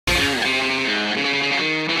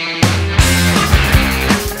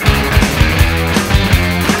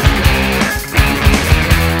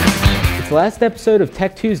the last episode of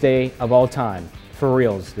Tech Tuesday of all time. For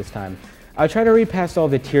reals this time. I'll try to read past all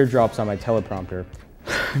the teardrops on my teleprompter.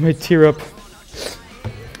 I might tear up.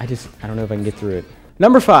 I don't know if I can get through it.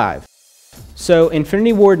 Number 5. So,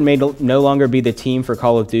 Infinity Ward may no longer be the team for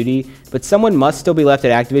Call of Duty, but someone must still be left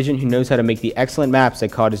at Activision who knows how to make the excellent maps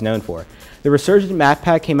that COD is known for. The Resurgent map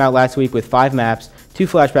pack came out last week with 5 maps, 2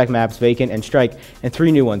 flashback maps, Vacant and Strike, and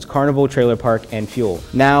 3 new ones, Carnival, Trailer Park, and Fuel.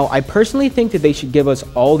 Now, I personally think that they should give us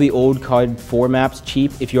all the old COD 4 maps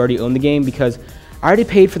cheap if you already own the game, because I already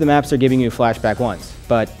paid for the maps they're giving you flashback once,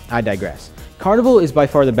 but I digress. Carnival is by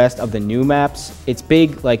far the best of the new maps. It's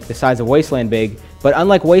big, like the size of Wasteland big, but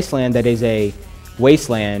unlike Wasteland that is a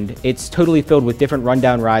wasteland, it's totally filled with different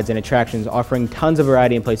rundown rides and attractions, offering tons of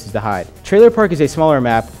variety and places to hide. Trailer Park is a smaller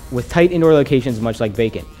map with tight indoor locations much like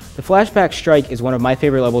Vacant. The flashback Strike is one of my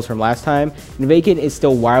favorite levels from last time, and Vacant is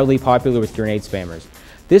still wildly popular with grenade spammers.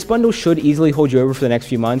 This bundle should easily hold you over for the next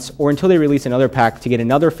few months, or until they release another pack to get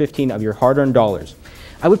another 15 of your hard-earned dollars.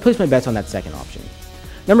 I would place my bets on that second option.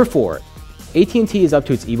 Number 4. at&t is up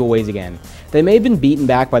to its evil ways again. They may have been beaten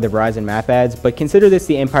back by the Verizon map ads, but consider this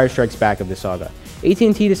the Empire Strikes Back of the saga.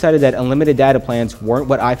 at&t decided that unlimited data plans weren't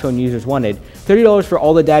what iPhone users wanted. $30 for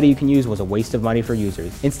all the data you can use was a waste of money for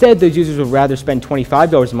users. Instead, those users would rather spend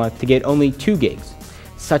 $25 a month to get only 2 gigs.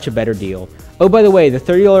 Such a better deal. Oh, by the way, the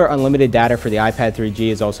 $30 unlimited data for the iPad 3G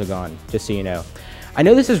is also gone, just so you know. I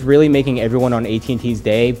know this is really making everyone on at&t's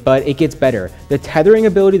day, but it gets better. The tethering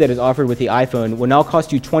ability that is offered with the iPhone will now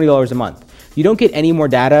cost you $20 a month. You don't get any more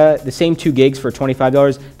data, the same 2 gigs for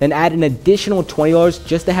 $25, then add an additional $20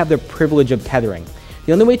 just to have the privilege of tethering.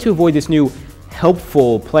 The only way to avoid this new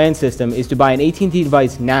helpful plan system is to buy an at&t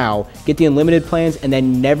device now, get the unlimited plans, and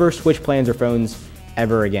then never switch plans or phones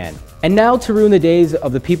ever again. And now to ruin the days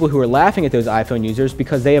of the people who are laughing at those iPhone users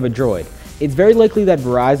because they have a Droid. It's very likely that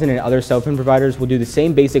Verizon and other cell phone providers will do the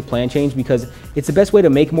same basic plan change because it's the best way to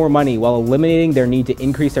make more money while eliminating their need to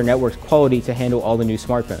increase their network's quality to handle all the new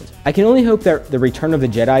smartphones. I can only hope that the Return of the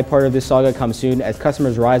Jedi part of this saga comes soon as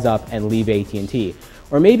customers rise up and leave at&t.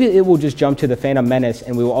 Or maybe it will just jump to the Phantom Menace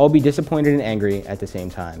and we will all be disappointed and angry at the same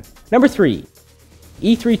time. Number 3.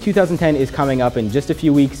 E3 2010 is coming up in just a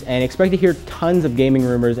few weeks, and expect to hear tons of gaming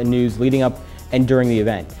rumors and news leading up and during the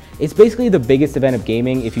event. It's basically the biggest event of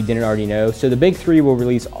gaming if you didn't already know, so the big 3 will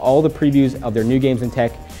release all the previews of their new games and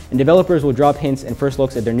tech, and developers will drop hints and first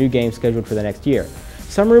looks at their new games scheduled for the next year.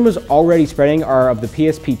 Some rumors already spreading are of the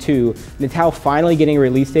PSP2, Natal finally getting a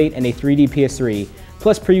release date, and a 3D PS3,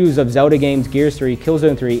 plus previews of Zelda games, Gears 3,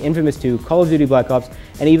 Killzone 3, Infamous 2, Call of Duty Black Ops,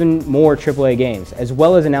 and even more AAA games, as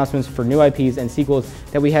well as announcements for new IPs and sequels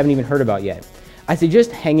that we haven't even heard about yet. I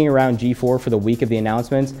suggest hanging around G4 for the week of the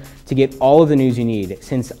announcements to get all of the news you need,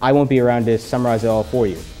 since I won't be around to summarize it all for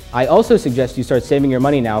you. I also suggest you start saving your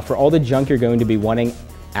money now for all the junk you're going to be wanting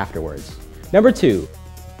afterwards. Number 2.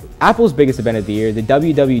 Apple's biggest event of the year, the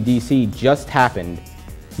WWDC, just happened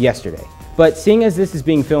yesterday. But seeing as this is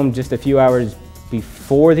being filmed just a few hours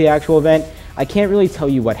before the actual event, I can't really tell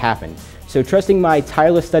you what happened. So trusting my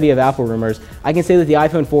tireless study of Apple rumors, I can say that the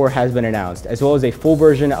iPhone 4 has been announced, as well as a full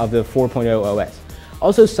version of the 4.0 OS.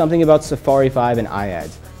 Also something about Safari 5 and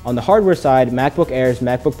iAds. On the hardware side, MacBook Airs,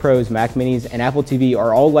 MacBook Pros, Mac Minis, and Apple TV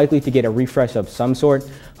are all likely to get a refresh of some sort.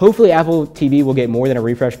 Hopefully Apple TV will get more than a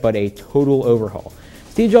refresh, but a total overhaul.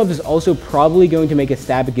 Steve Jobs is also probably going to make a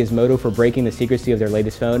stab at Gizmodo for breaking the secrecy of their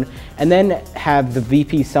latest phone, and then have the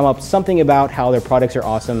VP sum up something about how their products are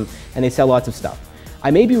awesome and they sell lots of stuff. I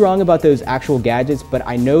may be wrong about those actual gadgets, but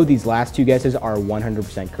I know these last 2 guesses are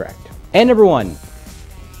 100% correct. And number 1.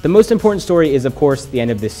 The most important story is, of course, the end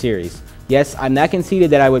of this series. Yes, I'm that conceited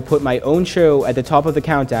that I would put my own show at the top of the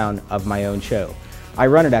countdown of my own show. I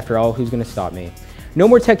run it after all, who's going to stop me? No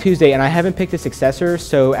more Tech Tuesday, and I haven't picked a successor,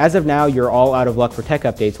 so as of now, you're all out of luck for tech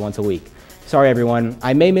updates once a week. Sorry everyone,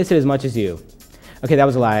 I may miss it as much as you. Okay, that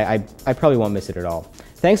was a lie, I probably won't miss it at all.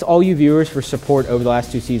 Thanks all you viewers for support over the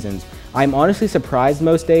last 2 seasons. I'm honestly surprised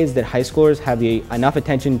most days that high schoolers have enough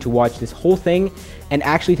attention to watch this whole thing and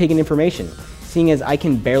actually take in information, seeing as I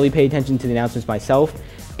can barely pay attention to the announcements myself,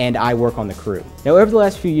 and I work on the crew. Now over the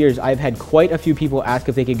last few years, I've had quite a few people ask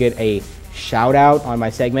if they could get a shout out on my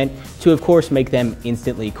segment to of course make them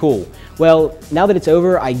instantly cool. Well, now that it's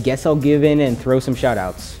over, I guess I'll give in and throw some shout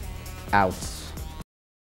outs.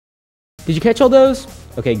 Did you catch all those?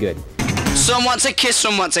 Okay, good. Some want to kiss,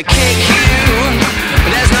 some want to kick you.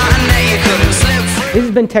 There's nothing that you couldn't slip through. This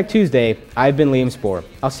has been Tech Tuesday. I've been Liam Spoor.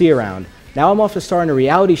 I'll see you around. Now I'm off to star in a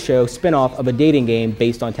reality show spin-off of a dating game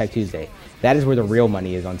based on Tech Tuesday. That is where the real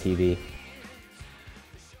money is on TV.